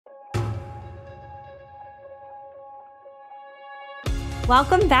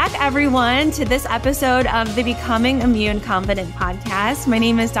Welcome back, everyone, to this episode of the Becoming Immune Confident podcast. My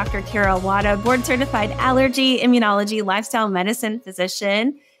name is Dr. Kira Wada, board-certified allergy, immunology, lifestyle medicine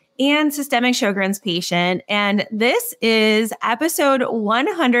physician, and systemic Sjogren's patient. And this is episode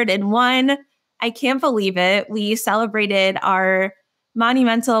 101. I can't believe it. We celebrated our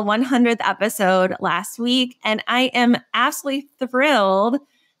monumental 100th episode last week, and I am absolutely thrilled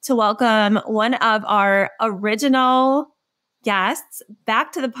to welcome one of our original guests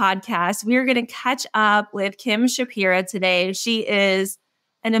back to the podcast. We are going to catch up with Kim Shapira today. She is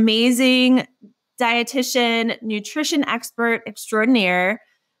an amazing dietitian, nutrition expert extraordinaire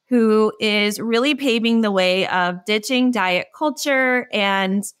who is really paving the way of ditching diet culture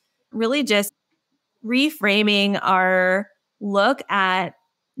and really just reframing our look at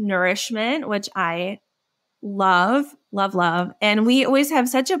nourishment, which I love. And we always have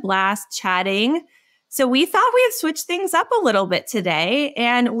such a blast chatting. So we thought we'd switch things up a little bit today,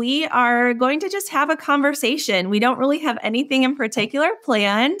 and we are going to just have a conversation. We don't really have anything in particular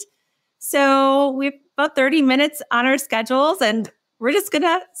planned. So we've about 30 minutes on our schedules, and we're just going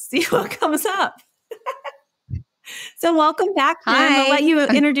to see what comes up. So welcome back, Kim. Hi. I'll let you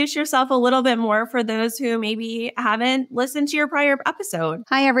introduce yourself a little bit more for those who maybe haven't listened to your prior episode.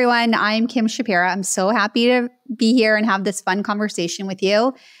 Hi, everyone. I'm Kim Shapira. I'm so happy to be here and have this fun conversation with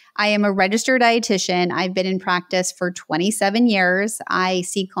you. I am a registered dietitian. I've been in practice for 27 years. I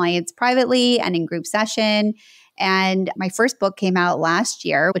see clients privately and in group session. And my first book came out last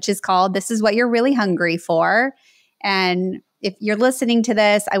year, which is called This Is What You're Really Hungry For. And if you're listening to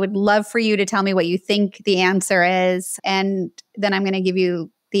this, I would love for you to tell me what you think the answer is. And then I'm going to give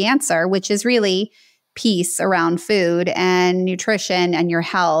you the answer, which is really peace around food and nutrition and your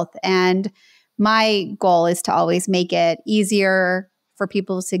health. And my goal is to always make it easier for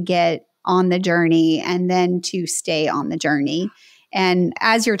people to get on the journey and then to stay on the journey. And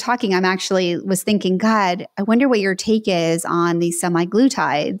as you're talking, was thinking, God, I wonder what your take is on these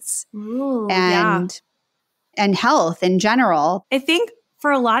semaglutides and health in general. I think for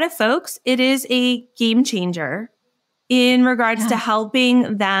a lot of folks, it is a game changer in regards to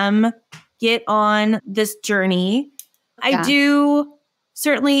helping them get on this journey. I do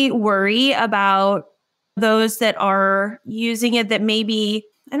certainly worry about those that are using it that maybe,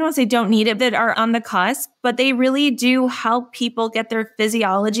 I don't want to say don't need it, that are on the cusp, but they really do help people get their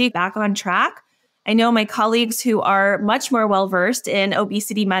physiology back on track. I know my colleagues who are much more well-versed in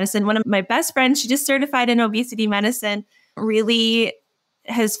obesity medicine. One of my best friends, she just certified in obesity medicine, really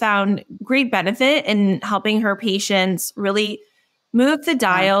has found great benefit in helping her patients really move the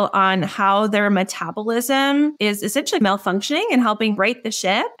dial on how their metabolism is essentially malfunctioning and helping right the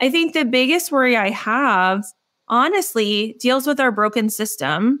ship. I think the biggest worry I have, honestly, deals with our broken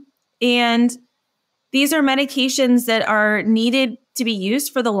system. And these are medications that are needed to be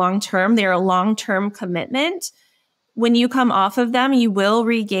used for the long term. They're a long-term commitment. When you come off of them, you will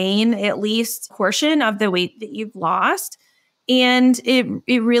regain at least a portion of the weight that you've lost. And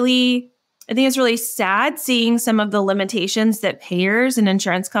I think it's really sad seeing some of the limitations that payers and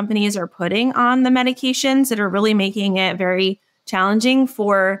insurance companies are putting on the medications that are really making it very challenging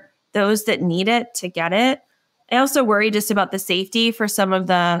for those that need it to get it. I also worry just about the safety for some of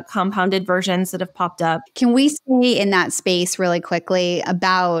the compounded versions that have popped up. Can we stay in that space really quickly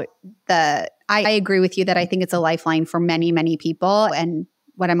about I agree with you that I think it's a lifeline for many, many people. And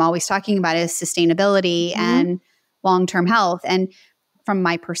what I'm always talking about is sustainability and long-term health. And from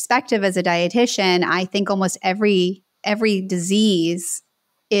my perspective as a dietitian, I think almost every disease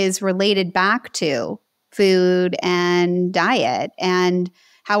is related back to food and diet and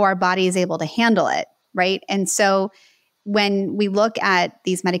how our body is able to handle it, right? And so when we look at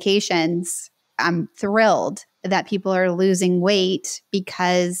these medications, I'm thrilled that people are losing weight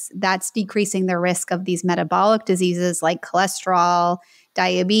because that's decreasing the risk of these metabolic diseases like cholesterol,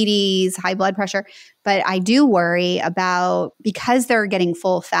 diabetes, high blood pressure. But I do worry about, because they're getting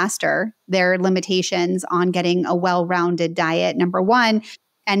full faster, their limitations on getting a well-rounded diet, number one.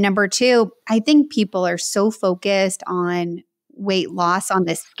 And number two, I think people are so focused on weight loss on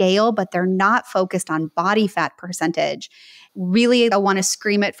this scale, but they're not focused on body fat percentage. Really, I want to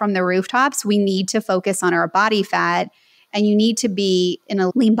scream it from the rooftops. We need to focus on our body fat, and you need to be in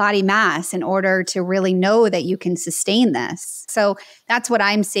a lean body mass in order to really know that you can sustain this. So that's what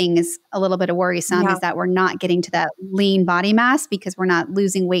I'm seeing is a little bit of worrisome is that we're not getting to that lean body mass because we're not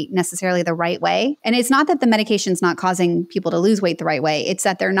losing weight necessarily the right way. And it's not that the medication's not causing people to lose weight the right way. It's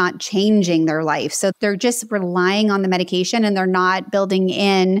that they're not changing their life. So they're just relying on the medication and they're not building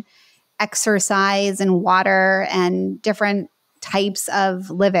in exercise and water and different types of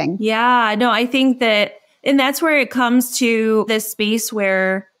living. Yeah, no, I think that And that's where it comes to this space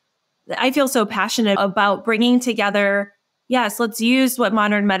where I feel so passionate about bringing together, yes, let's use what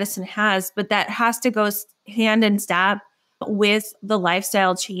modern medicine has, but that has to go hand in step with the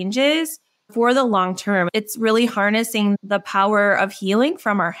lifestyle changes for the long term. It's really harnessing the power of healing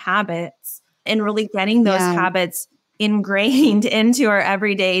from our habits and really getting those habits ingrained into our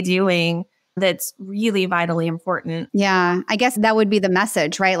everyday doing. That's really vitally important. Yeah, I guess that would be the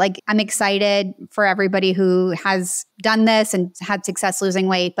message, right? Like, I'm excited for everybody who has done this and had success losing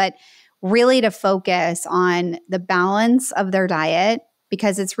weight, but really to focus on the balance of their diet,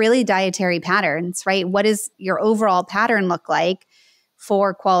 because it's really dietary patterns, right? What does your overall pattern look like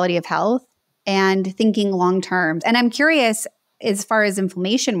for quality of health and thinking long term? And I'm curious as far as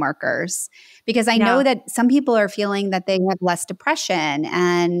inflammation markers, because I know that some people are feeling that they have less depression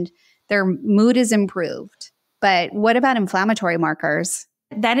and their mood is improved. But what about inflammatory markers?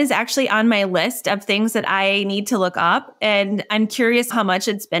 That is actually on my list of things that I need to look up. And I'm curious how much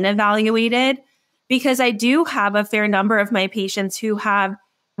it's been evaluated, because I do have a fair number of my patients who have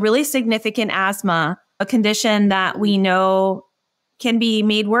really significant asthma, a condition that we know can be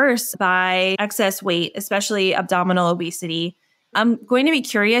made worse by excess weight, especially abdominal obesity. I'm going to be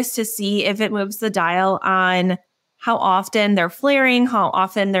curious to see if it moves the dial on how often they're flaring, how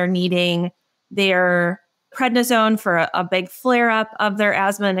often they're needing their prednisone for a big flare-up of their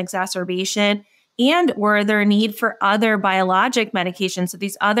asthma and exacerbation, and or their need for other biologic medications, so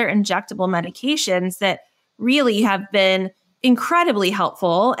these other injectable medications that really have been incredibly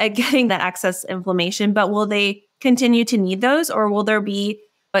helpful at getting that excess inflammation. But will they continue to need those, or will there be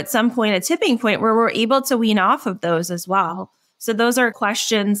at some point a tipping point where we're able to wean off of those as well? So those are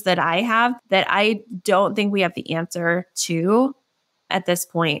questions that I have that I don't think we have the answer to at this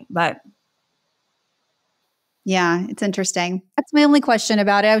point. But yeah, it's interesting. That's my only question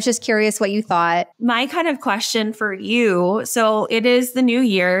about it. I was just curious what you thought. My kind of question for you, so it is the new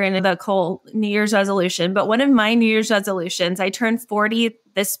year and the whole New Year's resolution, but one of my New Year's resolutions, I turned 40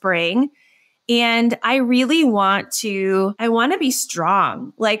 this spring, and I really want to be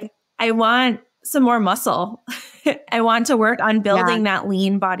strong. Like, I want some more muscle. I want to work on building that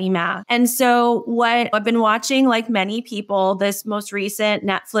lean body mass. And so what I've been watching, like many people, this most recent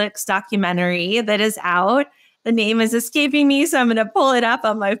Netflix documentary that is out, the name is escaping me, so I'm going to pull it up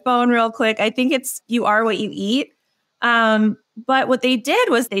on my phone real quick. I think it's You Are What You Eat. But what they did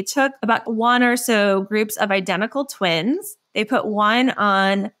was they took about one or so groups of identical twins. They put one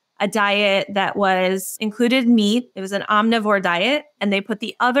on a diet that was included meat. It was an omnivore diet. And they put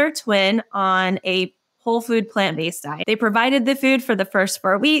the other twin on a whole food plant-based diet. They provided the food for the first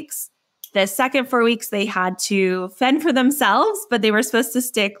 4 weeks. The second 4 weeks, they had to fend for themselves, but they were supposed to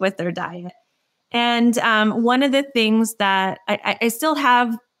stick with their diet. And one of the things that I still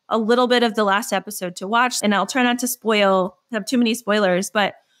have a little bit of the last episode to watch, and I'll try not to have too many spoilers,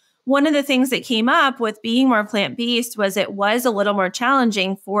 but one of the things that came up with being more plant-based was it was a little more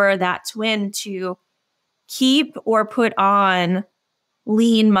challenging for that twin to keep or put on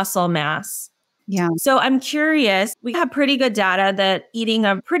lean muscle mass. Yeah. So I'm curious, we have pretty good data that eating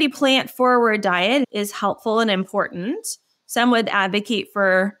a pretty plant-forward diet is helpful and important. Some would advocate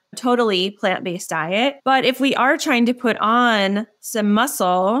for a totally plant-based diet. But if we are trying to put on some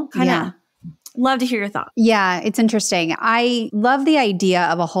muscle, love to hear your thoughts. Yeah, it's interesting. I love the idea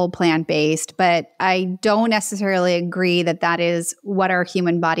of a whole plant-based, but I don't necessarily agree that that is what our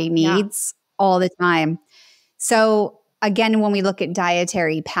human body needs all the time. So again, when we look at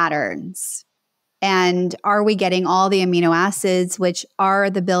dietary patterns, and are we getting all the amino acids, which are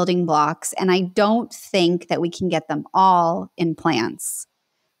the building blocks? And I don't think that we can get them all in plants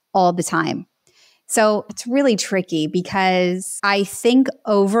all the time. So it's really tricky, because I think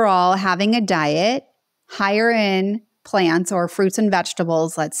overall having a diet higher in plants or fruits and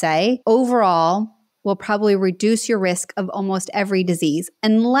vegetables, let's say, overall will probably reduce your risk of almost every disease,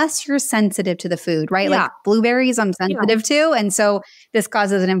 unless you're sensitive to the food, right? Yeah. Like blueberries, I'm sensitive to. And so this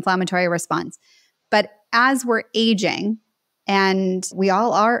causes an inflammatory response. But as we're aging, and we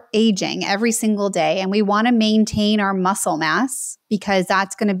all are aging every single day, and we want to maintain our muscle mass, because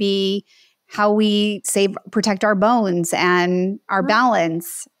that's going to be how we protect our bones and our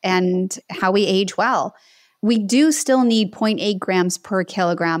balance and how we age well. We do still need 0.8 grams per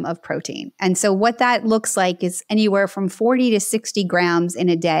kilogram of protein. And so what that looks like is anywhere from 40 to 60 grams in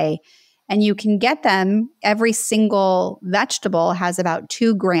a day. And you can get them, every single vegetable has about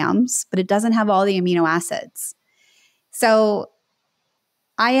 2 grams, but it doesn't have all the amino acids. So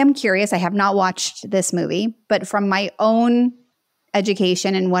I am curious. I have not watched this movie, but from my own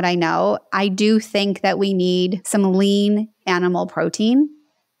education and what I know, I do think that we need some lean animal protein.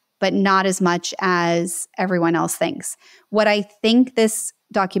 but not as much as everyone else thinks. What I think this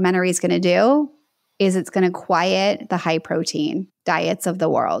documentary is going to do is it's going to quiet the high protein diets of the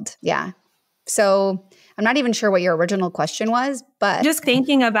world. Yeah. So I'm not even sure what your original question was, but just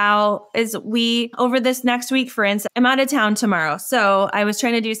thinking about over this next week, for instance, I'm out of town tomorrow. So I was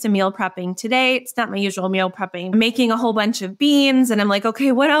trying to do some meal prepping today. It's not my usual meal prepping. I'm making a whole bunch of beans and I'm like,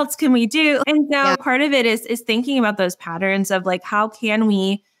 okay, what else can we do? And so part of it is thinking about those patterns of like, how can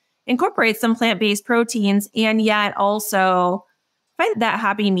we incorporate some plant-based proteins and yet also find that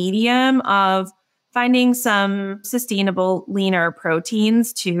happy medium of finding some sustainable, leaner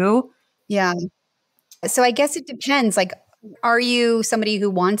proteins too. Yeah. So I guess it depends. Like, are you somebody who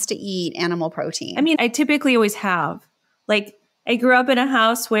wants to eat animal protein? I mean, I typically always have. Like, I grew up in a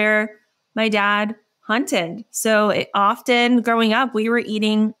house where my dad hunted. So often growing up, we were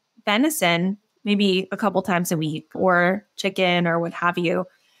eating venison maybe a couple times a week or chicken or what have you.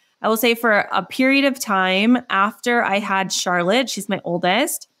 I will say for a period of time after I had Charlotte, she's my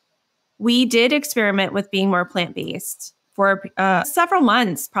oldest, we did experiment with being more plant-based for several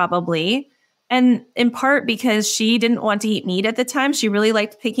months probably. And in part because she didn't want to eat meat at the time. She really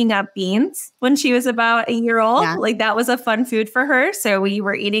liked picking up beans when she was about a year old. Yeah. Like that was a fun food for her. So we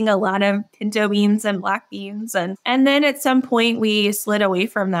were eating a lot of pinto beans and black beans. And then at some point we slid away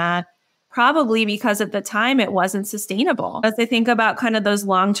from that, probably because at the time it wasn't sustainable. As I think about kind of those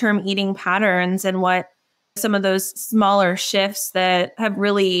long-term eating patterns and what some of those smaller shifts that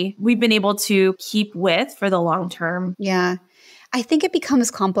we've been able to keep with for the long term. Yeah. I think it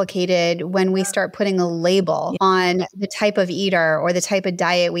becomes complicated when we start putting a label on the type of eater or the type of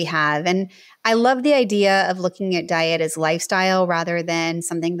diet we have. And I love the idea of looking at diet as lifestyle rather than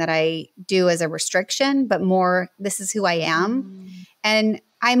something that I do as a restriction, but more, this is who I am. And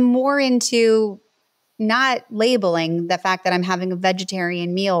I'm more into not labeling the fact that I'm having a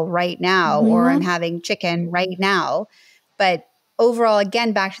vegetarian meal right now or I'm having chicken right now. But overall,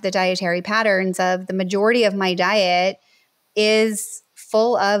 again, back to the dietary patterns of the majority of my diet is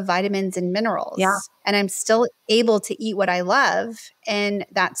full of vitamins and minerals. Yeah. And I'm still able to eat what I love in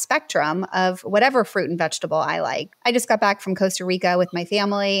that spectrum of whatever fruit and vegetable I like. I just got back from Costa Rica with my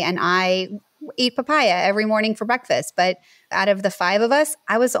family and I eat papaya every morning for breakfast. But out of the 5 of us,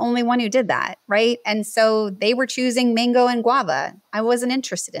 I was the only one who did that, right? And so they were choosing mango and guava. I wasn't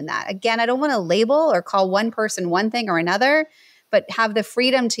interested in that. Again, I don't want to label or call one person one thing or another, but have the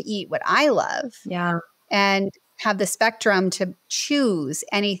freedom to eat what I love. Yeah. And have the spectrum to choose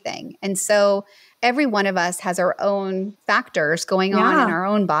anything. And so every one of us has our own factors going on in our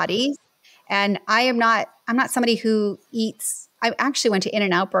own bodies. And I'm not somebody who eats. I actually went to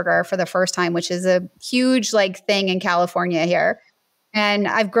In-N-Out Burger for the first time, which is a huge thing in California here. And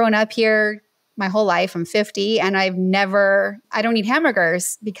I've grown up here my whole life. I'm 50 and I don't eat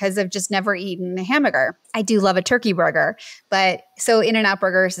hamburgers because I've just never eaten a hamburger. I do love a turkey burger, but so In-N-Out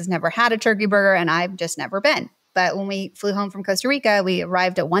Burgers has never had a turkey burger and I've just never been. But when we flew home from Costa Rica, we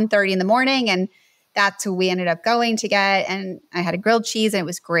arrived at 1:30 in the morning and that's who we ended up going to get. And I had a grilled cheese and it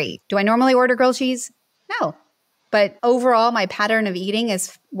was great. Do I normally order grilled cheese? No. But overall, my pattern of eating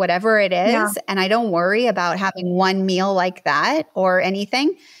is whatever it is. Yeah. And I don't worry about having one meal like that or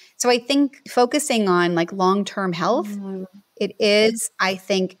anything. So I think focusing on long-term health, it is, I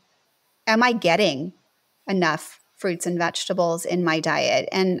think, am I getting enough fruits and vegetables in my diet?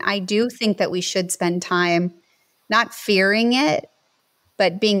 And I do think that we should spend time not fearing it,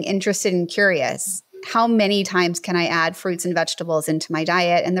 but being interested and curious. How many times can I add fruits and vegetables into my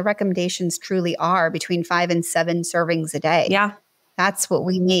diet? And the recommendations truly are between 5 and 7 servings a day. Yeah. That's what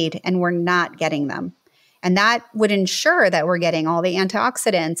we need, and we're not getting them. And that would ensure that we're getting all the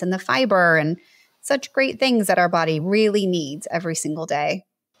antioxidants and the fiber and such great things that our body really needs every single day.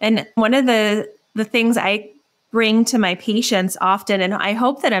 And one of the things I bring to my patients often, and I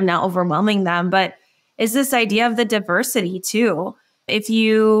hope that I'm not overwhelming them, but is this idea of the diversity too. If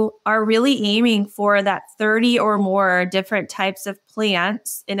you are really aiming for that 30 or more different types of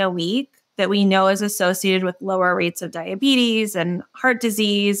plants in a week that we know is associated with lower rates of diabetes and heart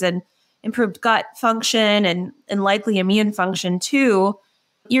disease and improved gut function and likely immune function too,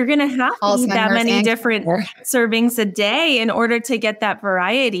 you're going to have to eat that many different servings a day in order to get that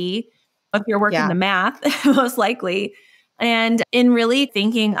variety if you're working the math, most likely. And in really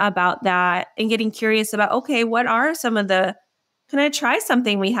thinking about that and getting curious about, okay, what are some of can I try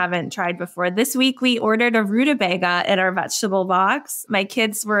something we haven't tried before? This week, we ordered a rutabaga in our vegetable box. My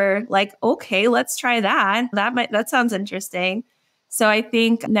kids were like, okay, let's try that. That sounds interesting. So I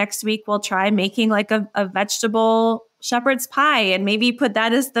think next week we'll try making a vegetable shepherd's pie and maybe put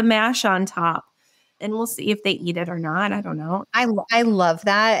that as the mash on top. and we'll see if they eat it or not. I don't know. I love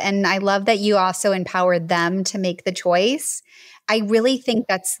that. And I love that you also empowered them to make the choice. I really think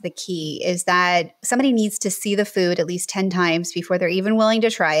that's the key, is that somebody needs to see the food at least 10 times before they're even willing to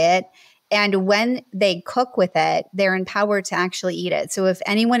try it. And when they cook with it, they're empowered to actually eat it. So if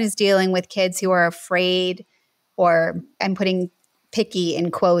anyone is dealing with kids who are afraid, or I'm putting picky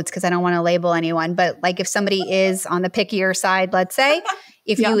in quotes because I don't want to label anyone, but like if somebody is on the pickier side, let's say,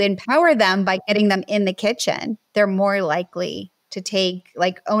 if you empower them by getting them in the kitchen, they're more likely to take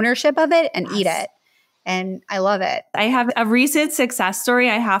like ownership of it and eat it. And I love it. I have a recent success story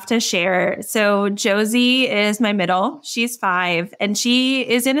I have to share. So Josie is my middle. She's 5, and she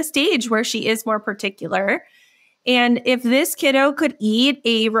is in a stage where she is more particular. And if this kiddo could eat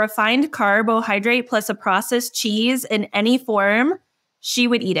a refined carbohydrate plus a processed cheese in any form, she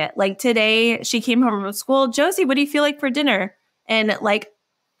would eat it. Like today, she came home from school. Josie, what do you feel like for dinner? And like,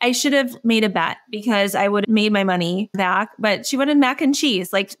 I should have made a bet because I would have made my money back, but she wanted mac and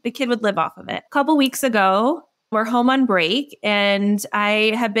cheese. Like the kid would live off of it. A couple weeks ago, we're home on break and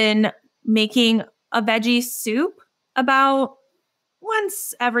I have been making a veggie soup about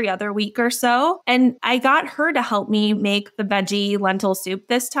once every other week or so. And I got her to help me make the veggie lentil soup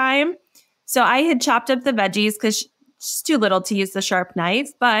this time. So I had chopped up the veggies because she's too little to use the sharp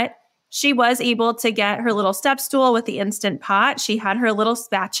knife, but she was able to get her little step stool with the Instant Pot. She had her little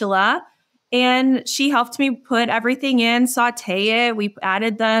spatula and she helped me put everything in, saute it. We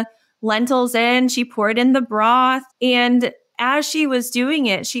added the lentils in. She poured in the broth. And as she was doing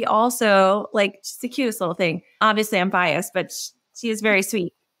it, she also, like, she's the cutest little thing. Obviously, I'm biased, but she is very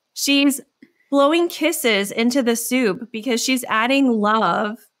sweet. She's blowing kisses into the soup because she's adding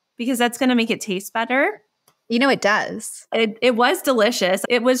love because that's going to make it taste better. You know, it does. It was delicious.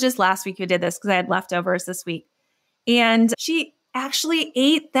 It was just last week we did this because I had leftovers this week. And she actually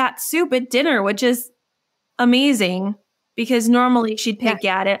ate that soup at dinner, which is amazing because normally she'd pick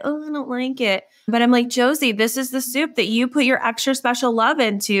at it. Oh, I don't like it. But I'm like, Josie, this is the soup that you put your extra special love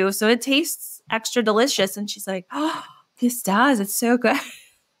into. So it tastes extra delicious. And she's like, oh, this does. It's so good.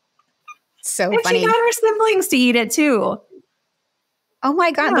 So and funny. She got her siblings to eat it too. Oh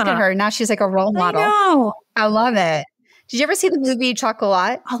my God, look at her. Now she's like a role model. I know. I love it. Did you ever see the movie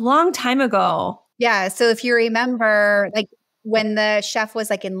Chocolat? A long time ago. Yeah. So if you remember, like when the chef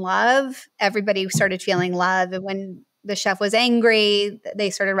was like in love, everybody started feeling love. And when the chef was angry, they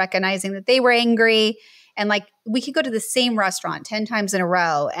started recognizing that they were angry. And like we could go to the same restaurant 10 times in a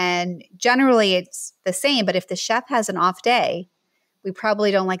row. And generally it's the same. But if the chef has an off day, we probably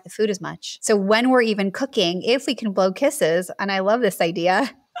don't like the food as much. So when we're even cooking, if we can blow kisses, and I love this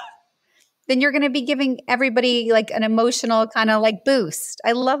idea, then you're going to be giving everybody like an emotional kind of like boost.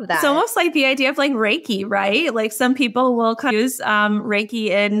 I love that. It's almost like the idea of like Reiki, right? Like some people will use Reiki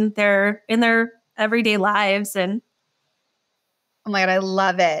in their everyday lives. And oh my God, I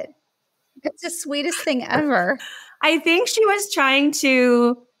love it. It's the sweetest thing ever. I think she was trying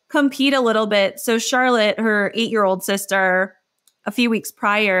to compete a little bit. So Charlotte, her 8-year-old sister, a few weeks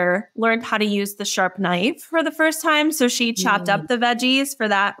prior, learned how to use the sharp knife for the first time. So she chopped up the veggies for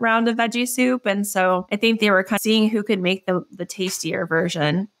that round of veggie soup. And so I think they were kind of seeing who could make the tastier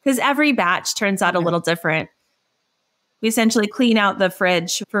version because every batch turns out a little different. We essentially clean out the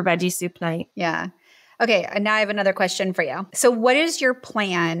fridge for veggie soup night. Yeah. Okay. And now I have another question for you. So what is your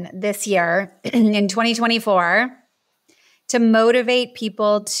plan this year in 2024 to motivate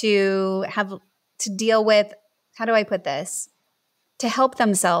people to deal with, how do I put this? To help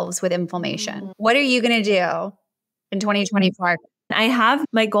themselves with inflammation. What are you going to do in 2024? I have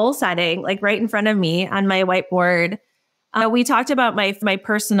my goal setting like right in front of me on my whiteboard. We talked about my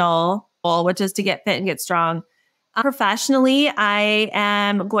personal goal, which is to get fit and get strong. Professionally, I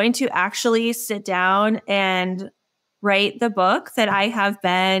am going to actually sit down and write the book that I have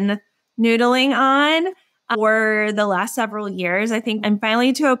been noodling on for the last several years. I think I'm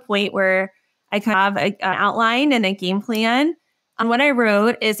finally to a point where I kind of have an outline and a game plan. And what I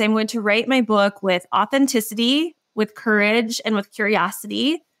wrote is I'm going to write my book with authenticity, with courage, and with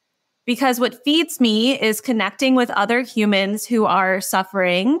curiosity, because what feeds me is connecting with other humans who are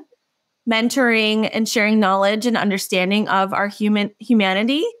suffering, mentoring and sharing knowledge and understanding of our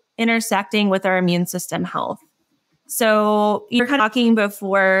humanity intersecting with our immune system health. So you're kind of talking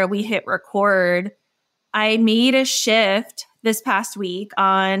before we hit record. I made a shift this past week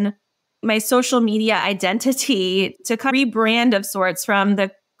on my social media identity to kind of rebrand of sorts from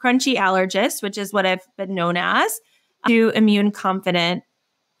the crunchy allergist, which is what I've been known as, to immune confident.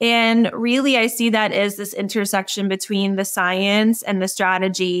 And really, I see that as this intersection between the science and the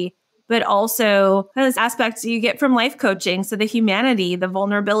strategy, but also those aspects you get from life coaching. So the humanity, the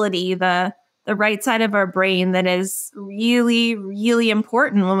vulnerability, the the right side of our brain that is really, really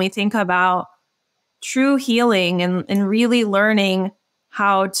important when we think about true healing and really learning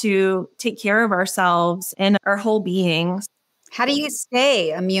how to take care of ourselves and our whole beings. How do you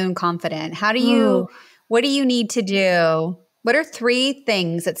stay immune confident? Ooh. What do you need to do? What are 3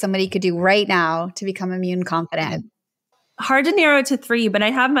 things that somebody could do right now to become immune confident? Hard to narrow it to 3, but I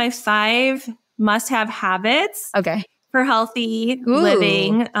have my 5 must-have habits Okay. for healthy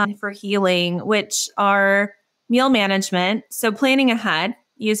living, for healing, which are meal management. So planning ahead,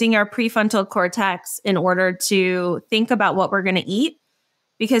 using our prefrontal cortex in order to think about what we're going to eat.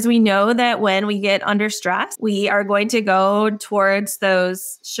 Because we know that when we get under stress, we are going to go towards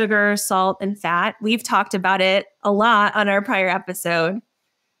those sugar, salt, and fat. We've talked about it a lot on our prior episode.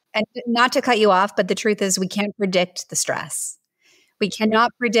 And not to cut you off, but the truth is we can't predict the stress. We cannot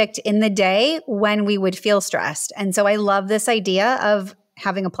predict in the day when we would feel stressed. And so I love this idea of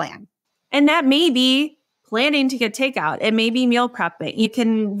having a plan. And that may be planning to get takeout. It may be meal prepping. It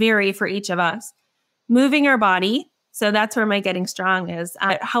can vary for each of us. Moving our body. So that's where my getting strong is.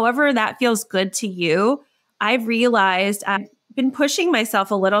 However that feels good to you. I've realized I've been pushing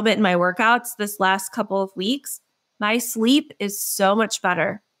myself a little bit in my workouts this last couple of weeks. My sleep is so much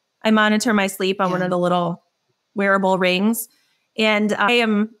better. I monitor my sleep on one of the little wearable rings. And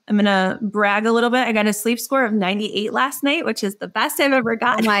I'm going to brag a little bit. I got a sleep score of 98 last night, which is the best I've ever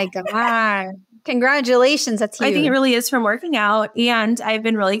gotten. Oh my God. Congratulations. That's huge. I think it really is from working out. And I've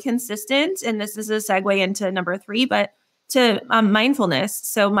been really consistent. And this is a segue into number 3, but to mindfulness.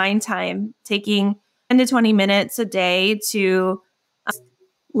 So mind time, taking 10 to 20 minutes a day to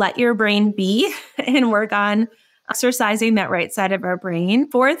let your brain be and work on exercising that right side of our brain.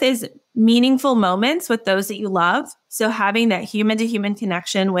 4th is meaningful moments with those that you love. So having that human to human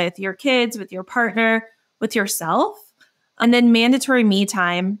connection with your kids, with your partner, with yourself. And then mandatory me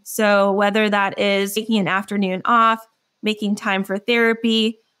time. So whether that is taking an afternoon off, making time for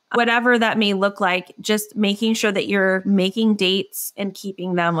therapy, whatever that may look like, just making sure that you're making dates and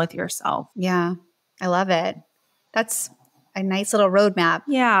keeping them with yourself. Yeah, I love it. That's a nice little roadmap.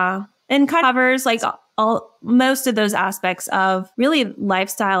 Yeah. And kind of covers like most of those aspects of really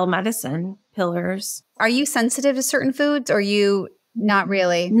lifestyle medicine pillars. Are you sensitive to certain foods or are you not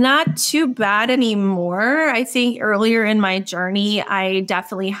really? Not too bad anymore. I think earlier in my journey, I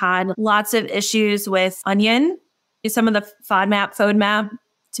definitely had lots of issues with onion, some of the FODMAP,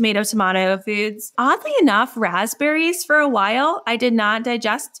 tomato foods. Oddly enough, raspberries for a while, I did not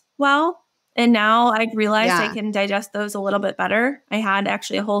digest well. And now I've realized I can digest those a little bit better. I had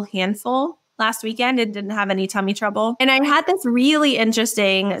actually a whole handful last weekend and didn't have any tummy trouble. And I had this really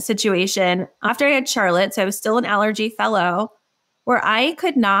interesting situation after I had Charlotte. So I was still an allergy fellow where I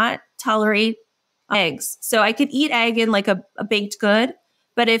could not tolerate eggs. So I could eat egg in like a baked good,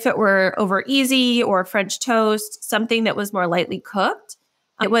 but if it were over easy or French toast, something that was more lightly cooked,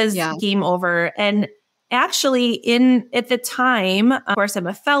 it was game over. And actually at the time, of course, I'm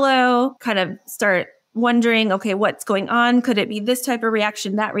a fellow, kind of start wondering, okay, what's going on? Could it be this type of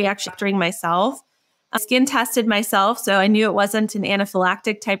reaction, that reaction during myself? I skin tested myself, so I knew it wasn't an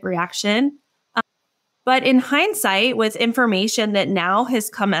anaphylactic type reaction. But in hindsight, with information that now has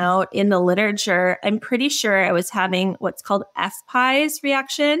come out in the literature, I'm pretty sure I was having what's called FPIES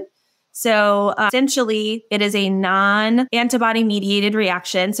reaction. So essentially, it is a non-antibody mediated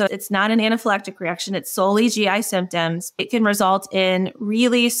reaction. So it's not an anaphylactic reaction. It's solely GI symptoms. It can result in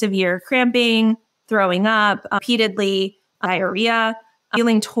really severe cramping, throwing up, repeatedly, diarrhea,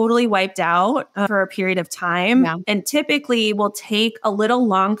 feeling totally wiped out for a period of time. And typically will take a little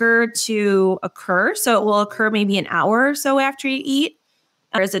longer to occur. So it will occur maybe an hour or so after you eat.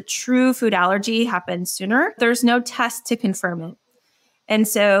 Whereas a true food allergy happens sooner. There's no test to confirm it. And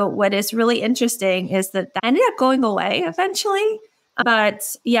so what is really interesting is that ended up going away eventually.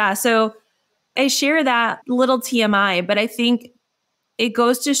 But yeah, so I share that little TMI, but I think it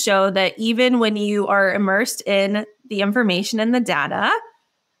goes to show that even when you are immersed in the information and the data,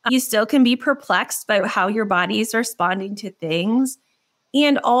 you still can be perplexed by how your body is responding to things.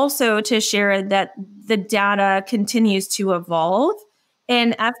 And also to share that the data continues to evolve.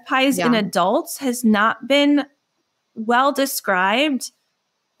 And FPIES in adults has not been well described.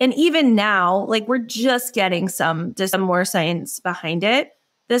 And even now, like we're just getting some more science behind it.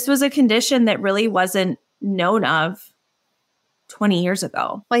 This was a condition that really wasn't known of 20 years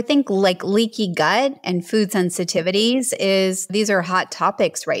ago. Well, I think like leaky gut and food sensitivities these are hot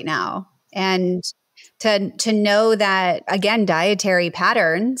topics right now. And to know that, again, dietary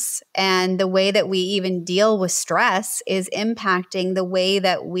patterns and the way that we even deal with stress is impacting the way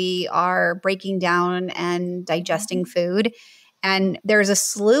that we are breaking down and digesting food. And there's a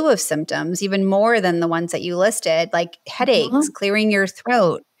slew of symptoms, even more than the ones that you listed, like headaches, clearing your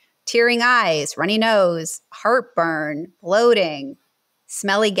throat, tearing eyes, runny nose, heartburn, bloating,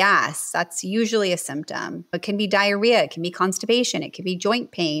 smelly gas. That's usually a symptom. It can be diarrhea. It can be constipation. It could be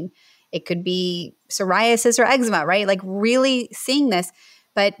joint pain. It could be psoriasis or eczema, right? Like really seeing this.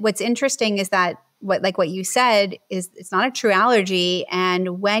 But what's interesting is that what you said is it's not a true allergy.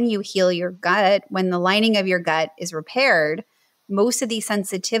 And when you heal your gut, when the lining of your gut is repaired, most of these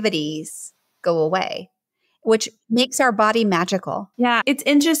sensitivities go away, which makes our body magical. Yeah, it's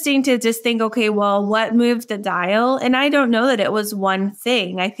interesting to just think, okay, well, what moved the dial? And I don't know that it was one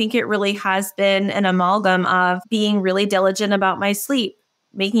thing. I think it really has been an amalgam of being really diligent about my sleep,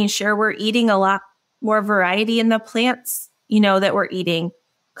 making sure we're eating a lot more variety in the plants, that we're eating,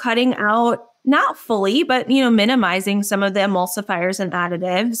 cutting out, not fully, but, minimizing some of the emulsifiers and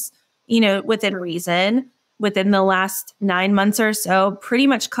additives, within reason. Within the last 9 months or so, pretty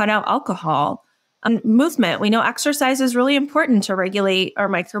much cut out alcohol. Movement. We know exercise is really important to regulate our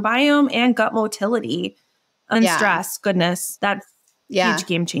microbiome and gut motility. Stress. Goodness, that's a huge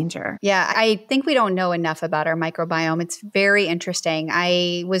game changer. Yeah, I think we don't know enough about our microbiome. It's very interesting.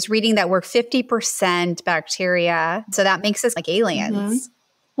 I was reading that we're 50% bacteria. So that makes us like aliens.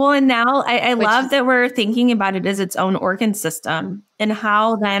 Well, and now I love that we're thinking about it as its own organ system. And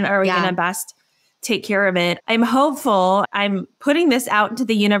how then are we going to best take care of it? I'm hopeful. I'm putting this out into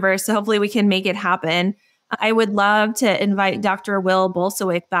the universe, so hopefully we can make it happen. I would love to invite Dr. Will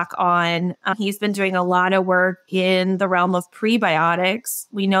Bolsowik back on. He's been doing a lot of work in the realm of prebiotics.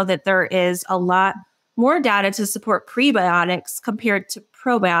 We know that there is a lot more data to support prebiotics compared to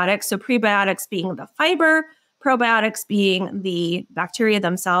probiotics. So prebiotics being the fiber, probiotics being the bacteria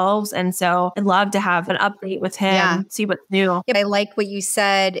themselves. And so I'd love to have an update with him, see what's new. Yeah, I like what you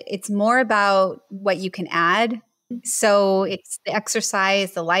said. It's more about what you can add. So it's the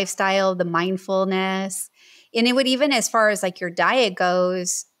exercise, the lifestyle, the mindfulness. And it would even, as far as like your diet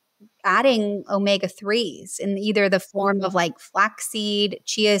goes, adding omega-3s in either the form of like flaxseed,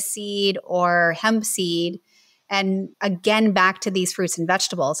 chia seed, or hemp seed. And again, back to these fruits and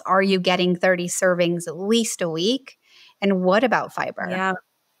vegetables. Are you getting 30 servings at least a week? And what about fiber? Yeah.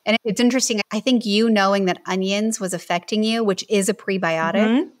 And it's interesting. I think knowing that onions was affecting you, which is a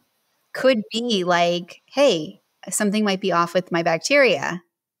prebiotic, could be like, hey, something might be off with my bacteria.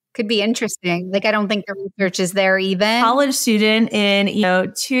 Could be interesting. Like, I don't think the research is there even. College student in,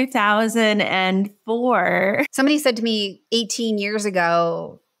 2004. Somebody said to me 18 years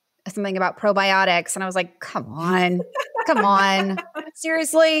ago, something about probiotics. And I was like, come on,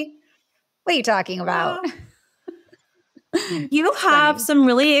 seriously? What are you talking about? You have some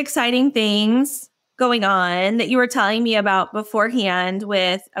really exciting things going on that you were telling me about beforehand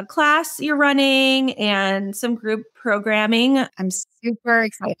with a class you're running and some group programming. I'm super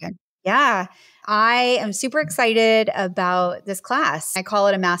excited. Yeah. I am super excited about this class. I call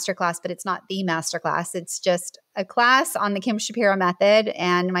it a masterclass, but it's not the masterclass. It's just a class on the Kim Shapira Method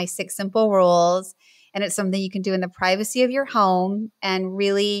and my 6 simple rules. And it's something you can do in the privacy of your home and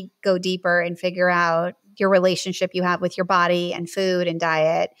really go deeper and figure out your relationship you have with your body and food and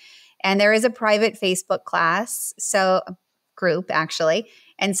diet. And there is a private Facebook class, so a group actually.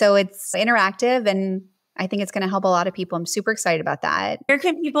 And so it's interactive, and I think it's going to help a lot of people. I'm super excited about that. Where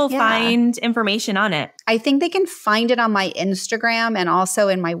can people find information on it? I think they can find it on my Instagram and also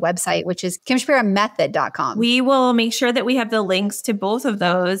in my website, which is kimshapiramethod.com. We will make sure that we have the links to both of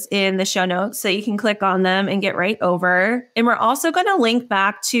those in the show notes so you can click on them and get right over. And we're also going to link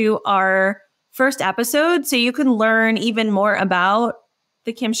back to our first episode so you can learn even more about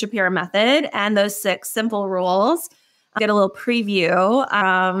the Kim Shapira Method and those 6 simple rules. Get a little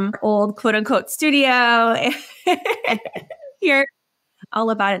preview, old quote unquote studio. Hear all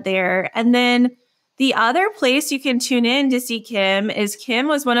about it there. And then the other place you can tune in to see Kim is Kim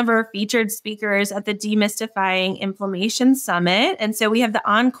was one of our featured speakers at the Demystifying Inflammation Summit. And so we have the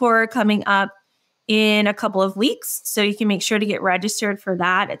encore coming up in a couple of weeks. So you can make sure to get registered for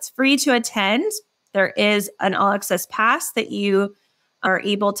that. It's free to attend. There is an all access pass that you are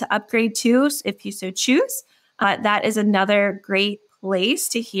able to upgrade to if you so choose. That is another great place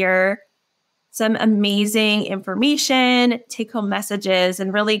to hear some amazing information, take-home messages,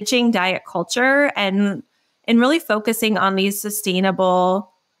 and really teaching diet culture and really focusing on these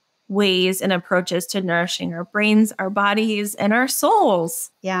sustainable ways and approaches to nourishing our brains, our bodies, and our souls.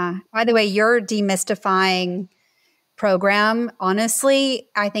 Yeah. By the way, your demystifying program, honestly,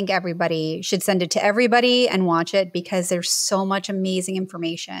 I think everybody should send it to everybody and watch it because there's so much amazing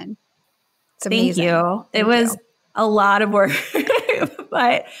information. It's amazing. Thank you. It was a lot of work.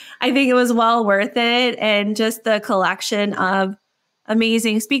 but I think it was well worth it. And just the collection of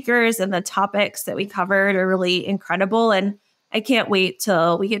amazing speakers and the topics that we covered are really incredible. And I can't wait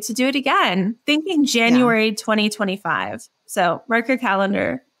till we get to do it again. Thinking January 2025. So mark your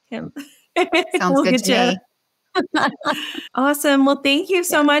calendar, Kim. Sounds good to me. Awesome. Well, thank you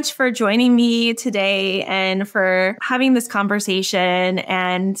so much for joining me today and for having this conversation.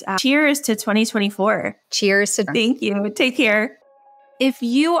 And cheers to 2024. Cheers to. Thank you. Take care. If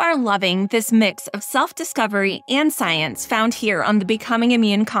you are loving this mix of self-discovery and science found here on the Becoming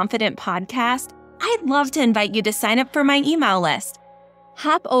Immune Confident podcast, I'd love to invite you to sign up for my email list.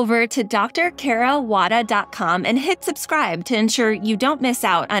 Hop over to drkarawada.com and hit subscribe to ensure you don't miss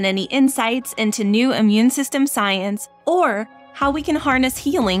out on any insights into new immune system science or how we can harness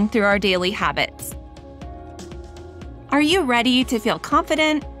healing through our daily habits. Are you ready to feel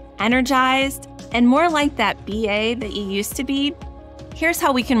confident, energized, and more like that BA that you used to be? Here's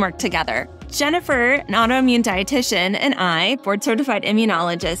how we can work together. Jennifer, an autoimmune dietitian, and I, board-certified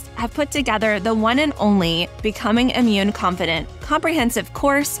immunologist, have put together the one and only Becoming Immune Confident comprehensive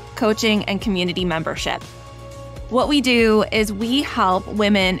course, coaching, and community membership. What we do is we help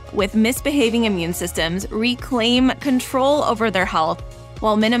women with misbehaving immune systems reclaim control over their health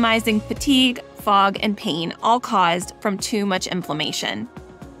while minimizing fatigue, fog, and pain, all caused from too much inflammation.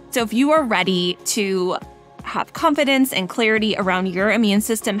 So if you are ready to have confidence and clarity around your immune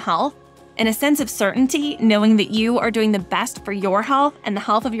system health, and a sense of certainty, knowing that you are doing the best for your health and the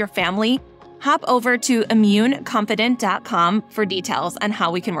health of your family, hop over to immuneconfident.com for details on how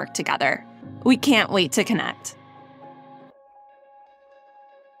we can work together. We can't wait to connect.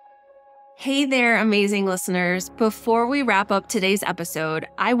 Hey there, amazing listeners. Before we wrap up today's episode,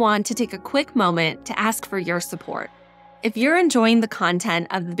 I want to take a quick moment to ask for your support. If you're enjoying the content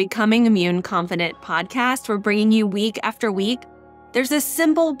of the Becoming Immune Confident podcast we're bringing you week after week, there's a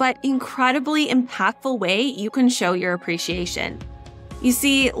simple but incredibly impactful way you can show your appreciation. You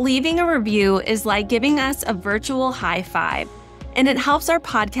see, leaving a review is like giving us a virtual high five, and it helps our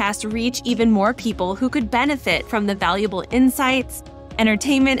podcast reach even more people who could benefit from the valuable insights,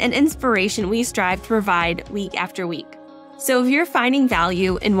 entertainment, and inspiration we strive to provide week after week. So if you're finding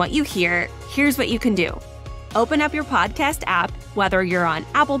value in what you hear, here's what you can do. Open up your podcast app, whether you're on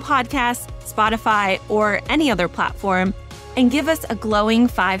Apple Podcasts, Spotify, or any other platform, and give us a glowing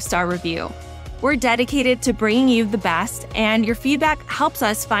 5-star review. We're dedicated to bringing you the best, and your feedback helps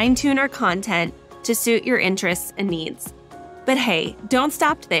us fine-tune our content to suit your interests and needs. But hey, don't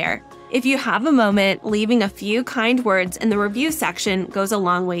stop there. If you have a moment, leaving a few kind words in the review section goes a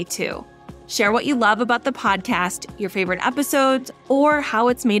long way too. Share what you love about the podcast, your favorite episodes, or how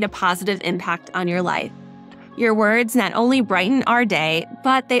it's made a positive impact on your life. Your words not only brighten our day,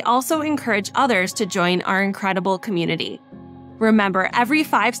 but they also encourage others to join our incredible community. Remember, every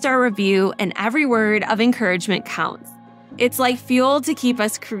 5-star review and every word of encouragement counts. It's like fuel to keep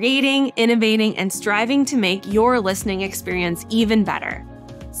us creating, innovating, and striving to make your listening experience even better.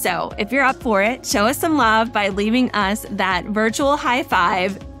 So if you're up for it, show us some love by leaving us that virtual high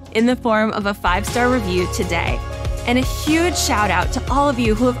five in the form of a 5-star review today. And a huge shout out to all of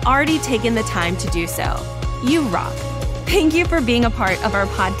you who have already taken the time to do so. You rock. Thank you for being a part of our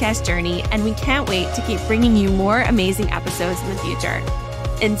podcast journey, and we can't wait to keep bringing you more amazing episodes in the future.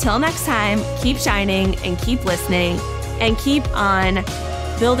 Until next time, keep shining and keep listening and keep on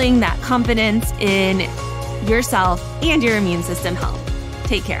building that confidence in yourself and your immune system health.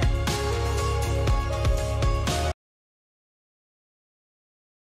 Take care.